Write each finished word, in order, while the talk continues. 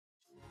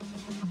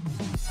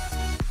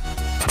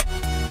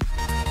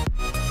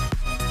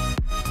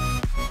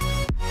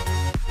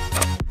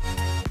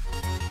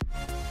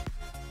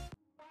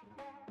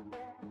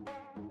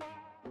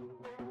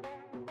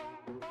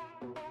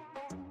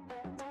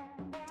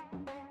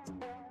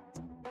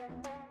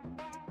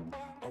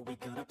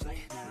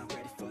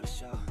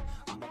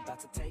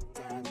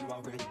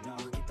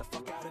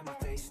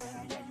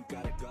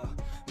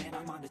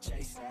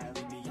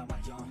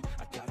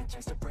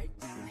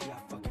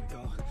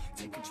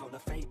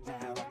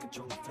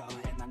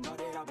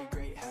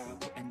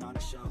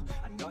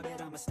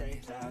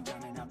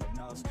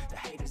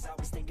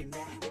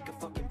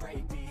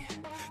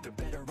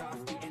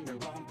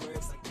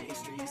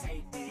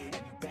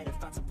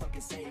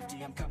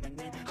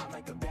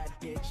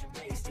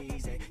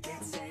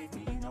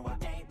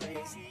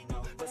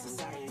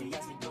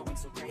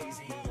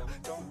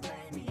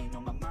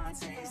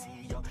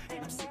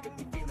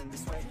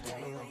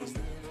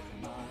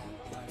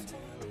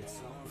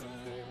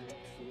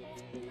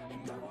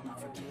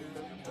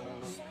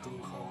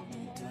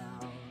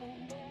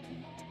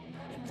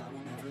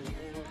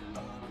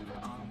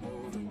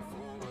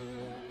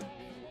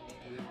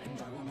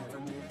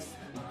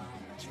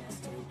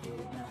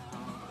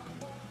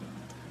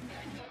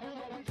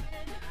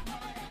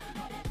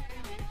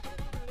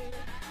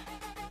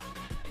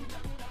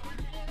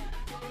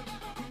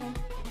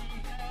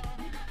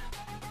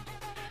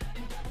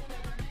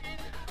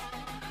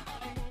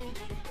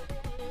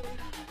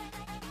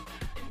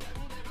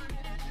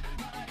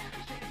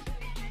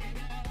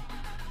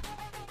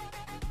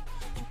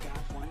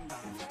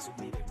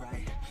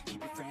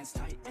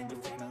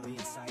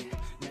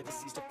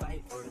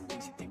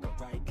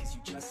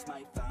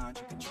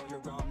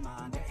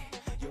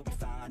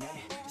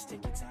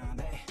take your time,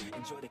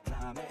 enjoy the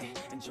climb,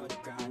 enjoy the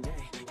grind,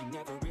 you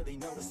never really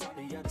know what's on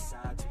the other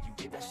side till you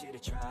give that shit a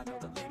try. No,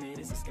 the limit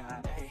is the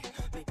sky,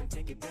 make them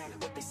take it back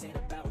what they said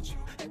about you.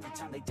 Every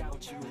time they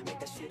doubt you, make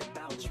that shit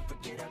about you.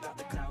 Forget about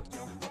the clout, yo,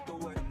 fuck the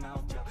word of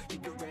mouth, yo.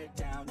 Keep your head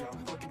down, yo,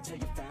 work until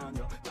you found,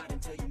 yo. Fight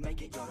until you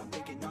make it, yo. Don't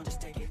think it, no,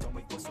 just take it. Don't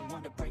wait for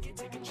someone to break it.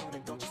 Take control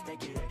and don't just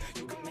take it,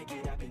 you can make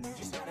it happen. You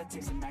just gotta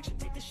take some action.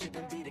 Take the ship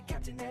and be the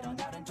captain. Head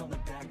on out and don't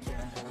look back,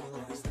 yeah. I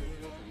will always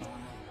live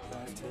my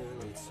life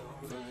till it's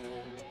over,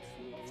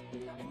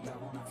 and I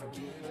will not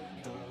forgive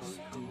those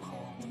who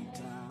hold me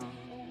down,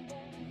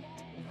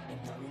 and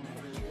I will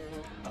never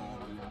give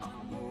up.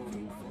 I'm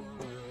moving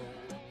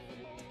forward,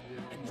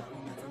 and I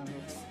will never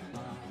miss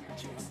my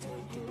chance.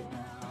 Take it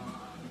now.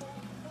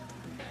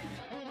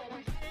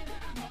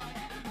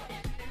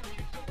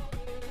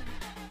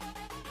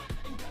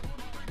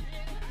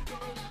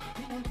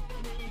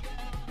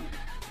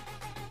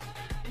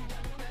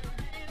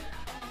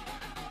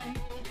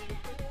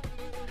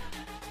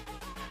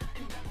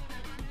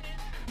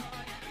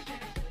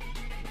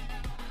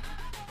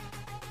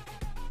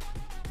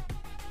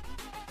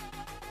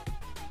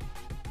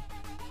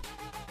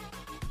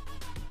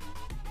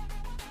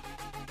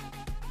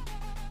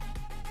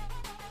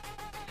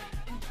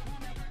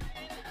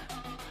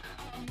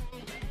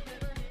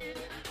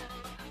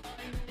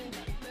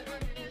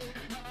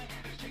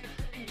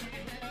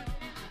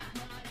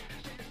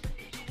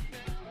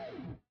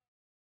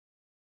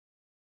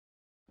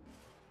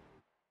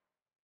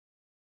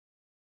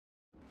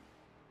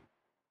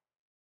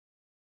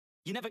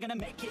 You're never gonna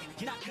make it,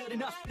 you're not good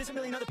enough. There's a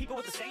million other people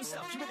with the same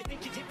stuff. You really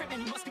think you're different,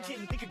 man, you must be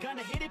kidding. Think you're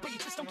gonna hit it, but you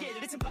just don't get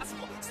it. It's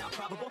impossible, it's not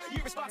probable,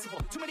 you're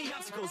irresponsible. Too many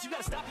obstacles, you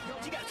gotta stop it, yo.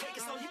 You gotta take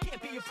it slow, you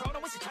can't be a pro, don't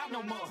waste your time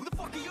no more. Who the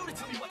fuck are you to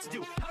tell me what to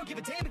do? I don't give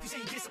a damn if you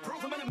say you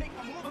disapprove. I'm gonna make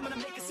my move, I'm gonna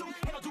make it soon.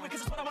 And I'll do it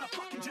cause it's what I wanna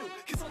fucking do.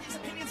 Cause all these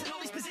opinions and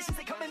all these positions,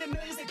 they come in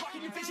millions, they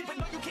blocking your vision.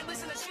 But no, you can't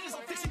listen, that shit is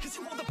all fiction. Cause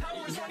you hold the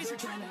power as long as you're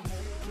trying to make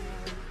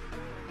it.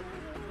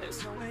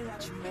 There's no way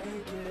that you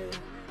make it,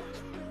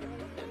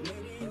 and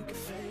maybe you can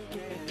fake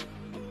it,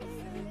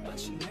 but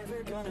you're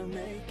never gonna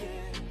make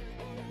it.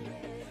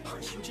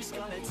 Aren't you just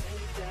gonna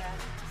take that?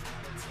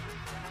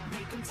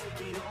 Make them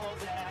take it all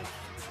back.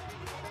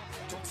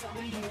 Don't tell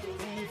me you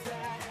believe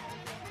that.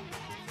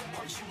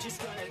 Aren't you just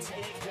gonna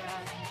take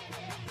that?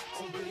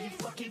 Or will you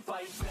fucking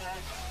fight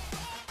back?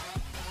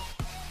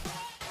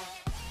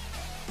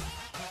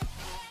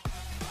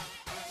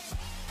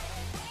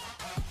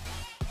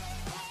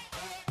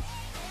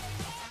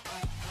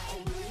 Or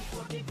will you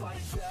fucking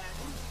fight back?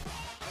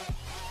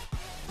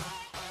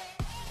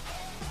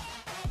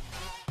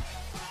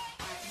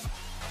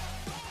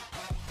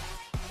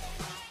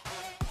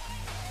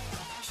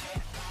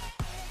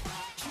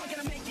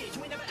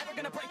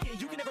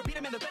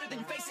 They're better than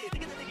you face it.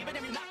 Thinking that they give it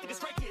and you're not, think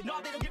it's straight kid.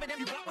 No, they don't give it and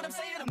you got what I'm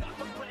saying. I'm not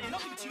fucking playing,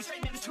 I'll give it to you straight,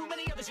 man. There's too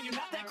many others and you're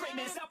not that great,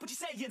 man. Stop what you're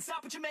saying,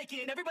 stop what you're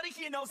making. Everybody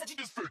here knows that you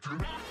just faking.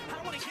 I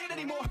don't wanna hear it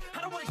anymore, I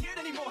don't wanna hear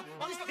it anymore.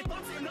 All these fucking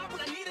thoughts, they're not what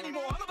I need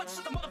anymore. I'm about to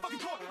shut the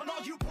motherfucking door on all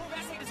you poor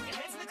ass haters with your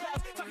heads in the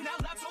clouds. Talking out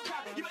loud so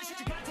proud, you better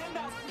shut your goddamn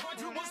mouth before I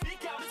do more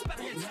speak out. It's about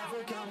to hit town.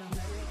 Never gonna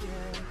make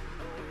it,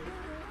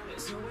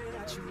 there's no way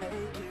that you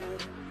make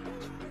it,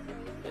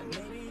 and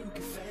maybe you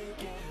can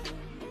fake it,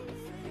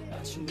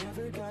 but you're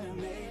never gonna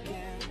make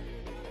it.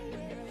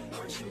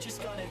 Aren't you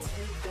just gonna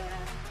take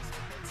that?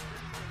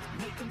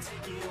 Make them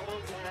take it all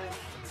back.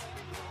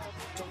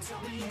 Don't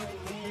tell me you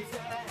believe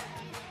that.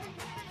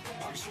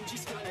 Aren't you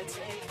just gonna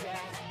take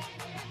that?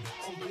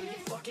 Or will you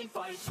fucking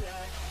fight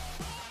back?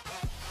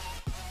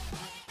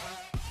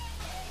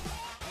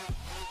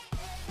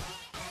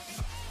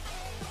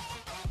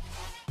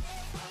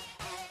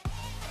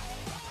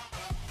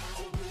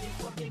 Or will you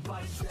fucking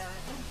fight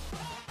back?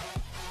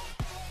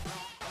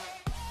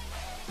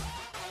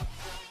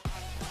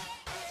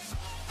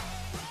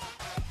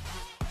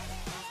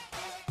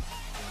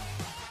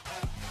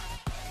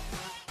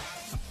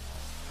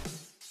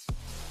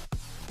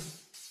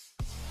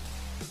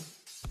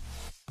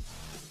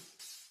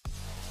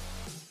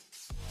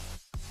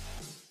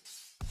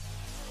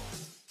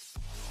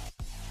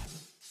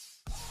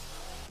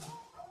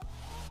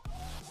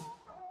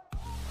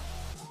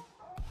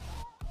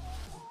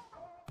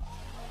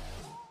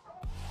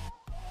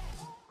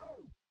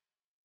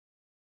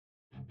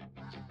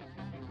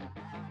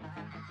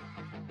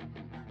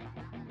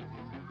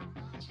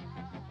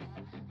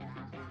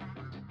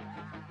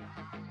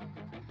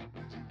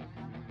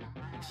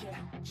 Yeah,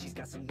 she's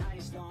got some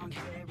nice long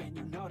hair, and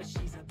you know that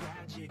she's a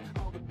bad chick.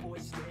 All the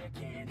boys stare,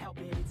 can't help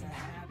it, it's a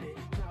habit.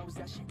 Clothes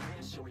that she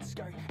wears, short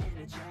skirt and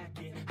a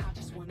jacket. I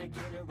just wanna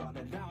get her all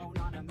alone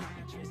on a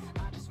mattress.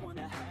 I just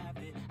wanna have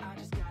it, I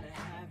just gotta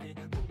have it.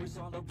 Rumors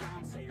all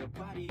around say her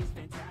body is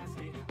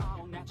fantastic.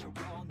 All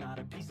natural, not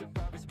a piece of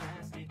fur is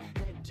plastic.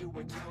 Head to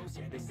her toes,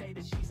 yeah, they say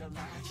that she's a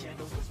latch. Yeah,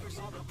 the whispers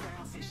all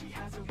around say she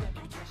has a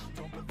reputation.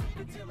 Don't believe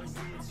it till I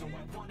see it, so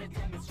I want a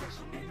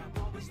demonstration. And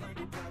I've always learned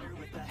it better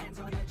with a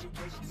hands-on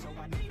education. So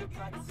I need a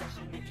private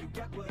session if you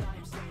get what I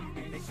am saying.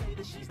 And they say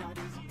that she's not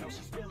easy, no,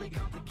 she's really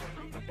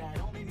complicated, but that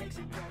only makes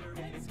it better,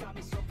 and it's got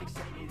me so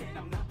fixated. And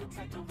I'm not the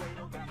type to wait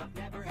around, but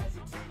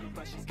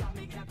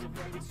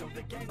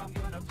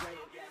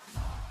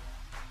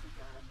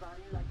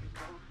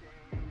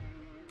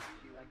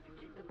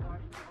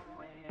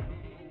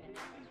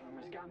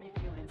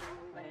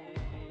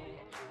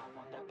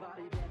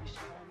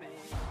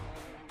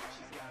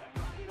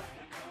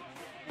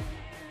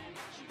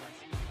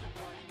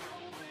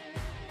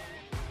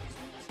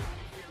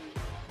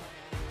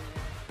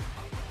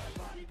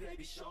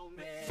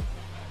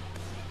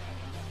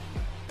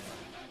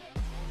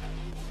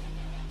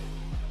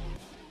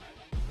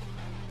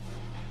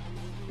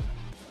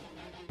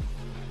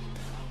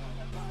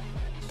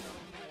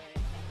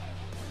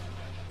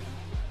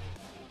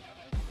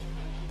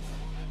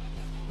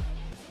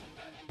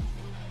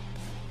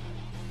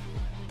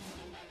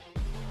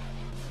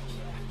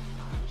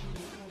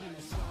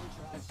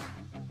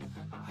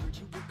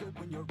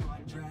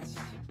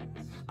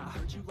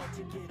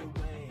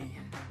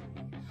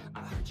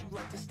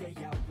like to stay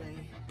out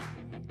late.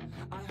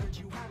 I heard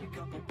you had a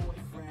couple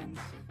boyfriends.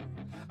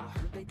 I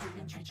heard they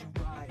didn't treat you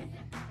right.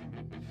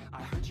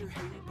 I heard you're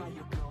hated by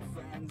your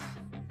girlfriends,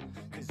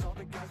 cause all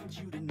the guys want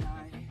you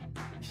tonight.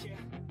 Yeah,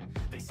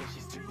 they say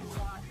she's too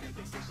hot,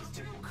 they say she's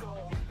too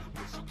cold.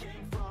 Where she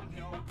came from,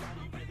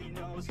 nobody really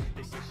knows.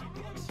 They say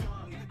she looks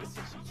young, but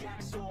say she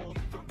acts old.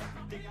 From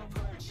everything I've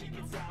heard, she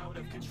gets out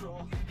of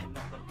control. And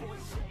all the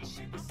boys say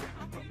she was sent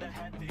from the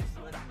heavens,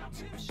 but I'm not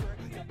too sure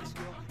that this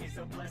girl is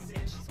a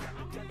blessing. She's got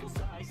the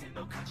devil's eyes and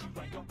they'll cut you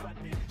like a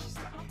weapon. She's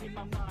got in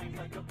my mind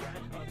like a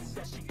bad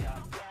obsession.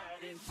 Got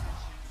bad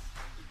intentions.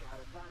 She got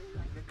a body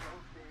like a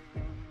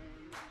coffin.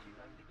 She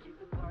likes to keep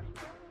the party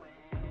going.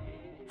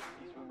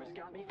 These rumors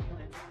got me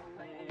feeling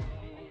lonely.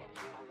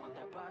 I want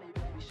that body,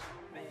 baby, show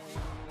me.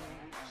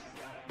 She's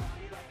got a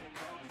body like a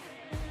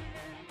coffin.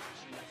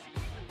 She likes to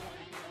keep the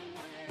party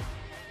going.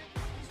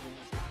 These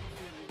rumors got me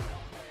feeling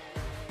lonely.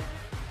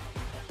 I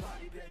want that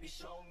body, baby,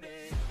 show me.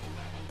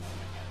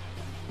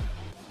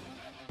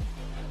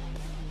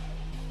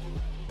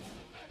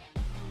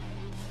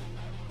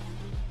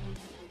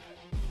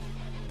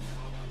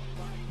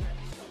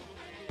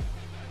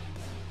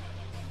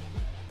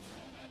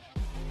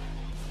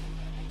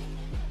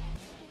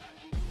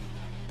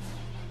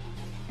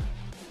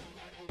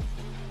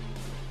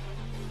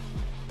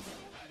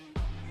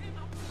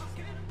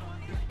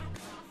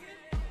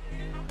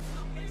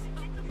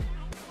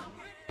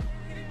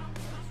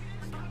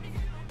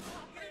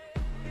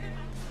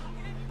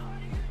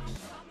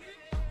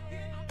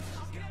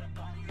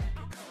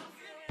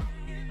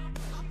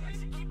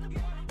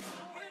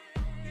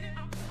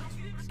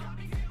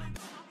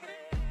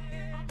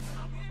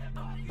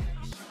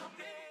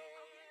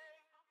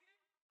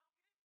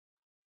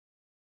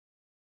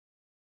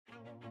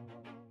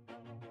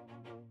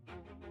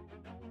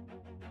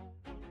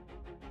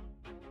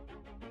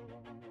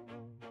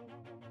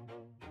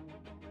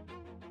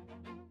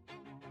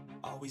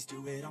 Always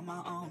do it on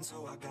my own,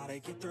 so I gotta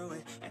get through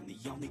it. And the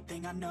only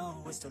thing I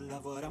know is to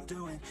love what I'm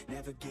doing.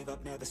 Never give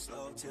up, never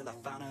slow, till I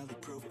finally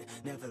prove it.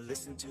 Never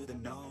listen to the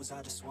no's,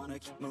 I just wanna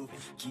keep moving.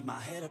 Keep my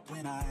head up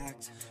when I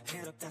act,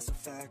 head up, that's a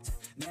fact.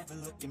 Never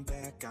looking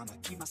back, I'ma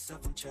keep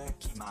myself in check.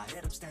 Keep my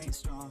head up, staying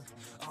strong,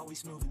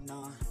 always moving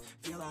on.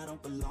 Feel I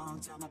don't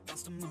belong, tell my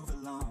thoughts to move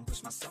along.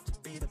 Push myself to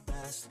be the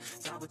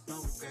best, die with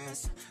no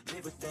regrets.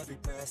 Live with every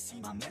breath, see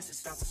my message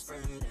start to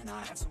spread. And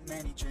I have so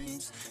many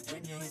dreams,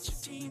 when you hit your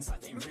teens,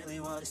 life ain't really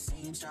what it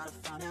seems. Try to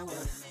find out what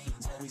it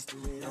means. Always do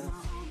it on my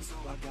own, so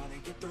I gotta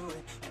get through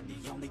it. And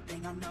the only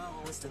thing I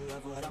know is to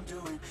love what I'm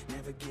doing.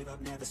 Never give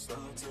up, never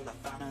slow, till I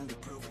finally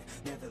prove it.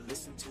 Never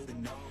listen to the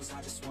no's,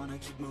 I just wanna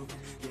keep moving.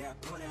 Yeah, I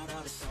put out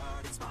all this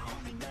art, it's my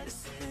only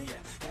medicine.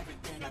 Yeah,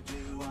 everything I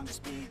do, I'm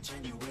just being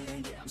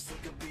genuine. Yeah, I'm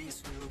sick of being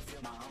screwed,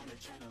 feel my own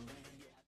adrenaline.